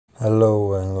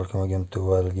Hello and welcome again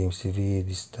to Idle Games TV.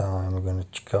 This time we're gonna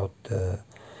check out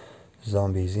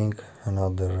Zombies Inc.,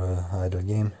 another idle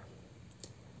game.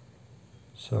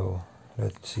 So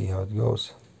let's see how it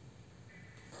goes.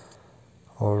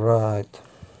 Alright,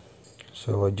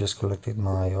 so I just collected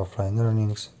my offline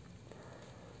earnings.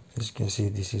 As you can see,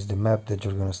 this is the map that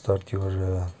you're gonna start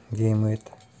your game with.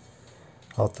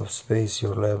 Out of space,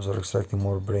 your labs are extracting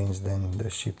more brains than the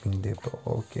shipping depot.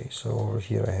 Okay, so over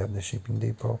here I have the shipping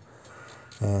depot,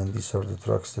 and these are the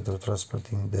trucks that are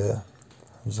transporting the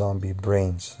zombie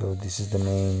brains. So this is the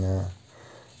main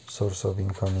source of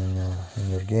income in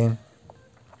your game.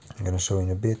 I'm gonna show you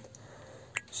in a bit.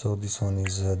 So this one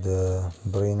is the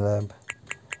brain lab.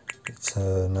 It's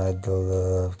an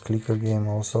idle clicker game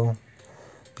also.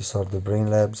 These are the brain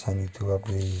labs. I need to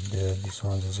upgrade these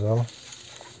ones as well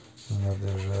in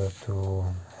order to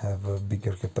have a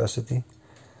bigger capacity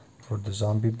for the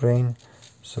zombie brain.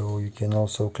 So you can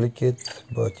also click it,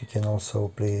 but you can also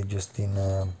play it just in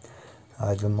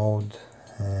idle mode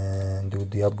and do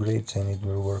the upgrades, and it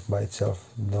will work by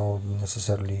itself. Don't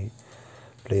necessarily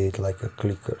play it like a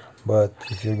clicker, but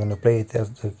if you're gonna play it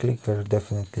as a clicker,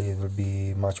 definitely it will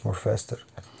be much more faster.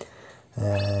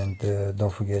 And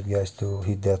don't forget, guys, to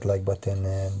hit that like button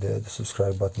and the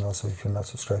subscribe button also if you're not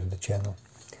subscribed to the channel.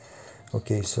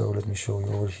 Okay, so let me show you.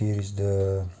 Over here is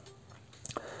the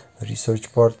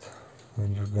research part,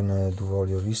 when you're gonna do all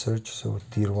your research. So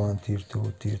tier 1, tier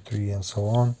 2, tier 3 and so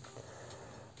on.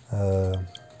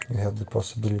 You have the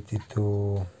possibility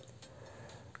to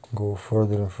go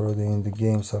further and further in the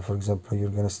game. So for example, you're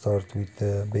gonna start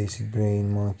with basic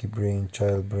brain, monkey brain,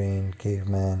 child brain,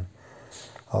 caveman,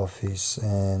 office,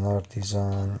 and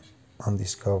artisan,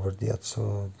 undiscovered yet.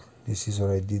 So this is what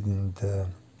I didn't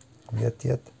get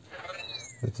yet,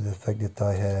 due to the fact that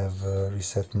I have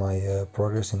reset my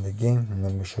progress in the game, and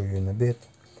let me show you in a bit.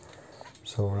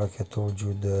 So like I told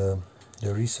you,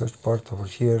 the research part over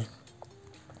here,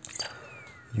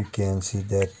 you can see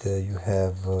that you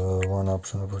have one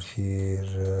option over here,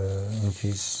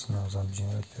 increase, no, zombie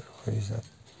generator, where is that?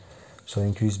 So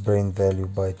increase brain value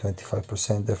by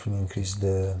 25%, definitely increase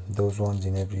those ones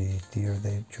in every tier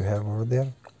that you have over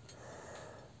there.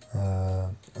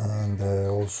 And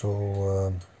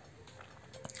also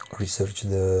research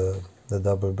the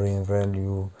double brain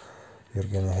value.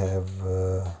 You're gonna have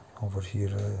over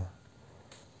here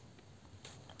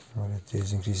what it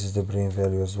is, increases the brain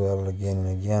value as well, again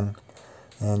and again.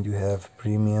 And you have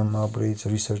premium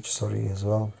upgrades, research, sorry, as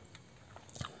well,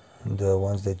 the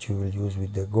ones that you will use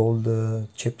with the gold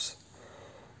chips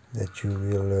that you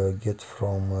will get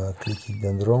from clicking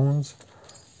the drones,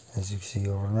 as you see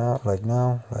over now,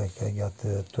 like I got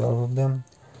 12 of them,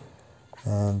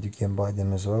 and you can buy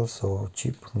them as well. So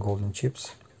cheap golden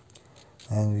chips,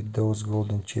 and with those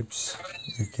golden chips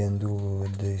you can do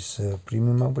these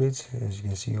premium upgrades, as you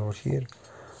can see over here.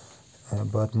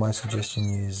 But my suggestion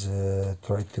is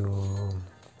try to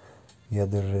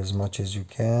gather as much as you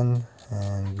can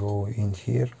and go in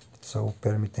here. So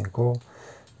permit and co,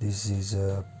 this is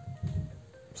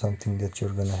something that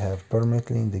you're gonna have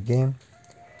permanently in the game.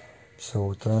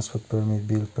 So transport permit,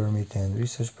 build permit, and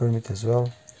research permit as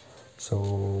well. So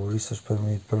research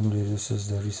permit permanently reduces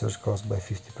the research cost by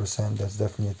 50%. That's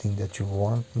definitely a thing that you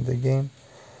want in the game,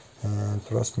 and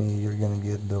trust me, you're gonna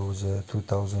get those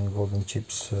 2000 golden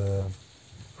chips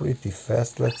pretty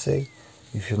fast, let's say,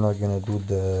 if you're not gonna do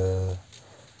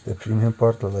the premium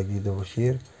part like I did over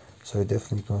here. So I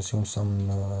definitely consumed some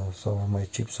of my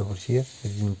chips over here. I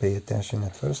didn't pay attention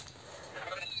at first,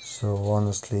 so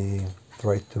honestly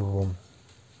try to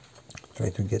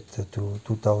get to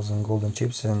 2000 golden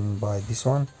chips and buy this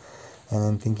one. And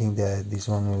I'm thinking that this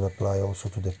one will apply also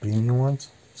to the premium ones,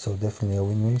 so definitely a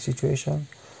win-win situation.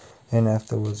 And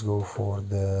afterwards go for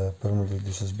the permanently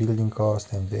reduces building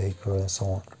cost and vehicle and so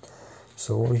on.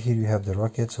 So over here you have the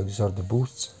rocket, so these are the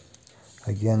boosts.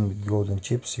 Again, with golden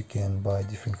chips you can buy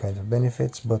different kinds of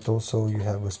benefits, but also you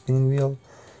have a spinning wheel.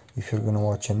 If you're gonna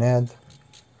watch an ad,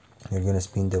 you're gonna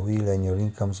spin the wheel and your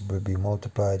incomes will be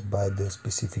multiplied by the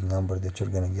specific number that you're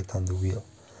gonna get on the wheel.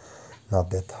 Not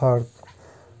that hard.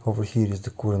 Over here is the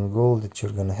current goal that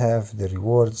you're gonna have, the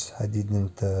rewards. I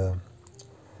didn't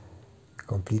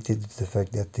complete it, the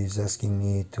fact that it's asking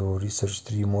me to research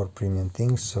 3 more premium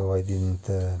things, so I didn't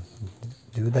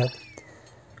do that.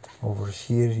 Over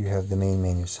here you have the main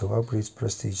menu, so upgrades,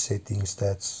 prestige, settings,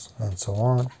 stats, and so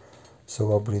on.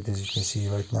 So upgrade, as you can see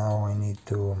right now, I need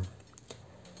to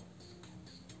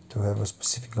have a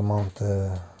specific amount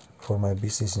for my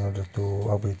business in order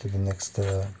to upgrade to the next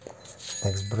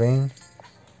brain.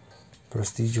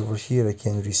 Prestige, over here I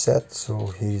can reset, so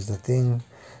here is the thing,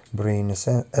 brain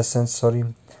essence, sorry.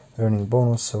 earning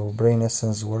bonus. So brain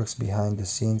essence works behind the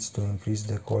scenes to increase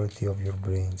the quality of your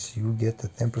brains. You get a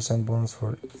 10% bonus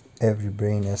for every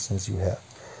brain essence you have.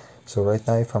 So right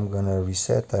now, if I'm gonna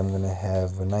reset, I'm gonna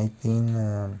have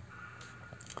 19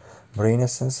 brain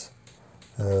essence.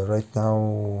 Right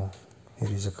now,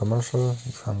 here is a commercial.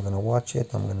 If I'm gonna watch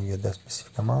it, I'm gonna get that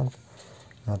specific amount.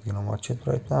 Not gonna watch it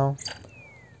right now.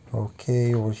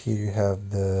 Okay, over here you have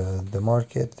the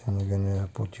market, and you're gonna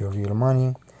put your real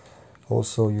money.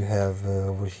 Also, you have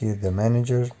over here the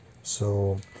manager.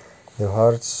 So the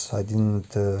hearts, I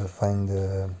didn't find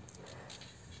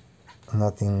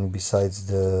nothing besides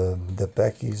the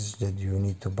package that you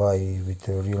need to buy with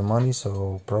real money,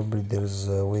 so probably there's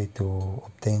a way to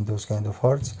obtain those kind of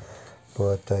hearts,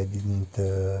 but I didn't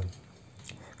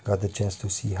got the chance to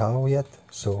see how yet.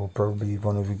 So probably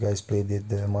one of you guys played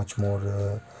it much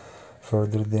more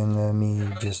further than me.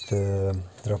 Just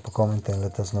drop a comment and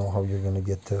let us know how you're gonna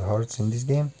get hearts in this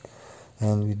game.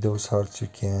 And with those hearts you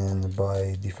can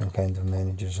buy different kind of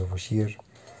managers over here,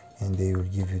 and they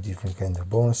will give you different kind of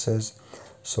bonuses.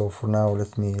 So for now,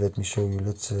 let me show you.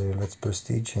 Let's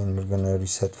prestige, and we're gonna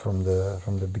reset from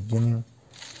the beginning.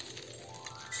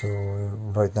 So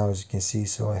right now, as you can see,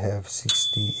 so I have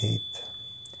 68.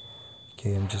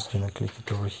 Okay, I'm just gonna click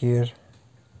it over here.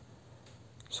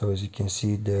 So as you can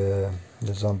see, the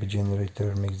zombie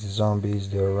generator makes the zombies.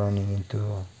 They're running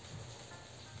into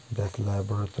that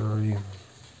laboratory,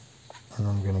 and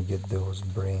I'm gonna get those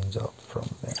brains out from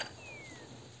them.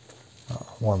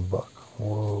 $1.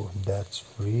 Whoa, that's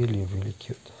really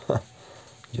cute.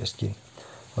 Just kidding.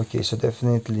 Okay, so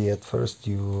definitely at first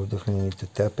you definitely need to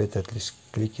tap it, at least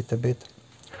click it a bit,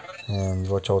 and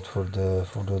watch out for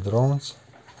the drones.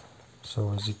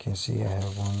 So as you can see, I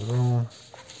have one drone,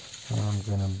 and I'm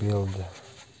gonna build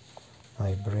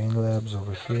my brain labs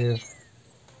over here.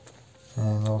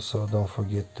 And also don't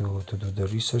forget to do the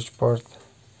research part,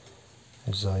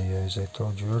 as I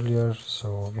told you earlier. So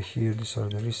over here, these are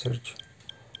the research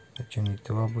that you need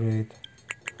to upgrade: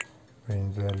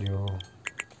 brain value,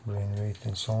 brain rate,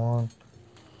 and so on.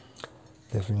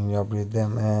 Definitely upgrade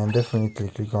them, and definitely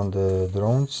click on the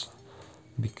drones,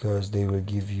 because they will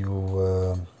give you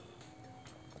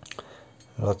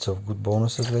lots of good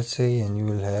bonuses, let's say, and you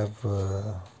will have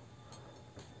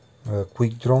a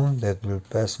quick drone that will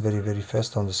pass very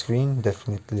fast on the screen.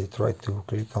 Definitely try to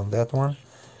click on that one,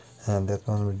 and that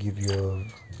one will give you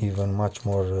even much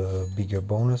more bigger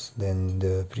bonus than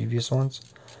the previous ones.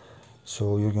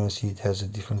 So you're gonna see it has a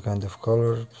different kind of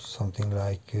color, something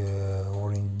like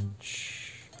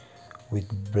orange with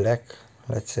black,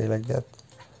 let's say, like that,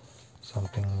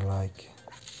 something like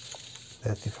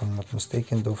that, if I'm not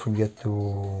mistaken. Don't forget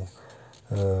to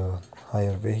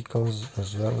hire vehicles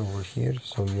as well over here.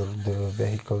 So the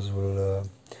vehicles will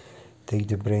take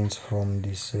the brains from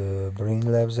these brain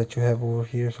labs that you have over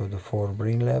here, so the 4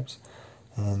 brain labs,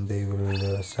 and they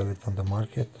will sell it on the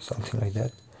market, something like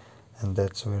that, and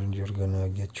that's where you're gonna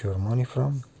get your money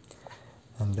from,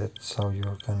 and that's how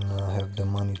you're gonna have the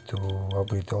money to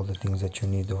upgrade all the things that you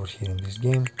need over here in this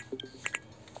game.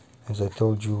 As I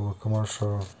told you, a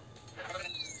commercial,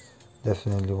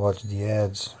 definitely watch the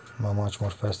ads. Much more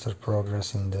faster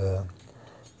progress in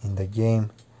the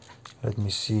game. Let me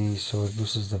see. So it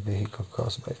reduces the vehicle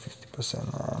cost by 50%.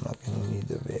 I'm not gonna need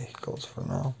the vehicles for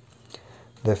now.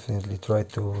 Definitely try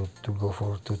to go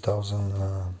for 2000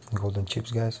 golden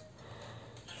chips, guys.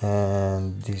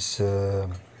 And this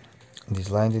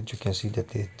line that you can see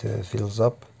that it fills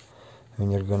up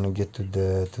when you're gonna get to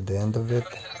the end of it.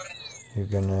 You're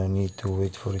gonna need to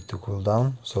wait for it to cool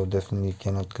down, so definitely you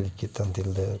cannot click it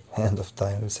until the end of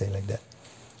time, let's say, like that.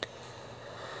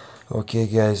 Okay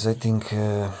guys, I think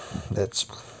that's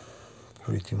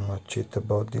pretty much it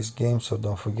about this game. So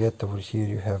don't forget, over here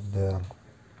you have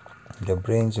the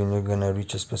brains. When you're gonna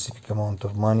reach a specific amount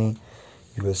of money,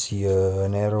 you will see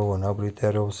an arrow, an upgrade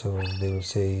arrow, so they will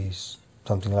say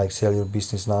something like sell your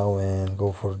business now and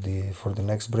go for the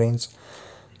next brains,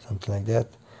 something like that.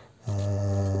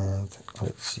 And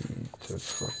let's see,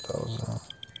 34,000.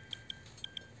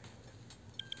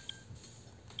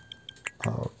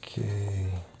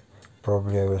 Okay,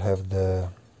 probably I will have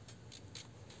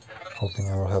hoping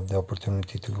I will have the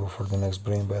opportunity to go for the next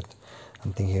brain, but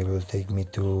I'm thinking it will take me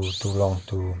too long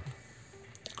to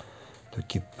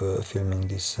keep filming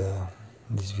this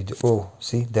video. Oh,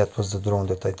 see, that was the drone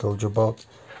that I told you about.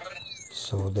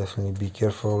 So definitely be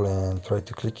careful and try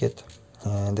to click it,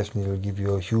 and definitely will give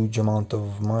you a huge amount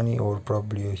of money, or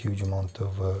probably a huge amount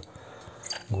of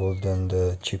gold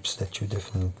and chips that you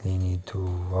definitely need to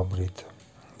upgrade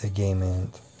the game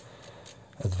and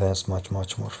advance much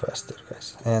more faster,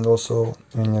 guys. And also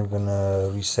when you're gonna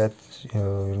reset,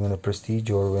 you're gonna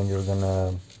prestige, or when you're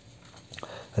gonna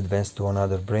advance to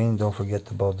another brain, don't forget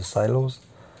about the silos.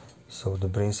 So the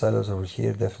brain silos over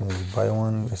here, definitely buy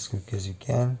one as quick as you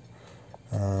can.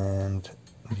 And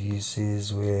this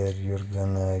is where you're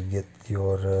gonna get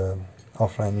your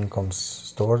offline incomes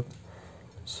stored.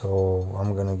 So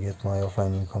I'm gonna get my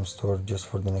offline income stored just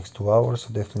for the next 2 hours,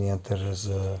 so definitely enter as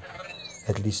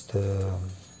at least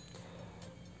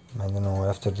I don't know,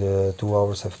 after the 2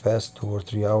 hours have passed, 2 or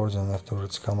 3 hours, and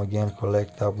afterwards come again,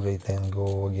 collect, upgrade, and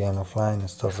go again offline and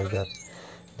stuff like that.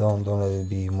 Don't let it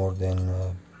be more than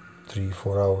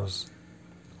 3-4 hours,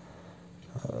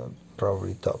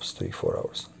 probably tops 3-4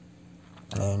 hours.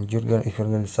 And if you're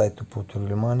gonna decide to put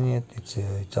real money in it,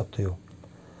 it's up to you.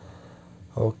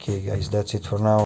 Okay guys, that's it for now.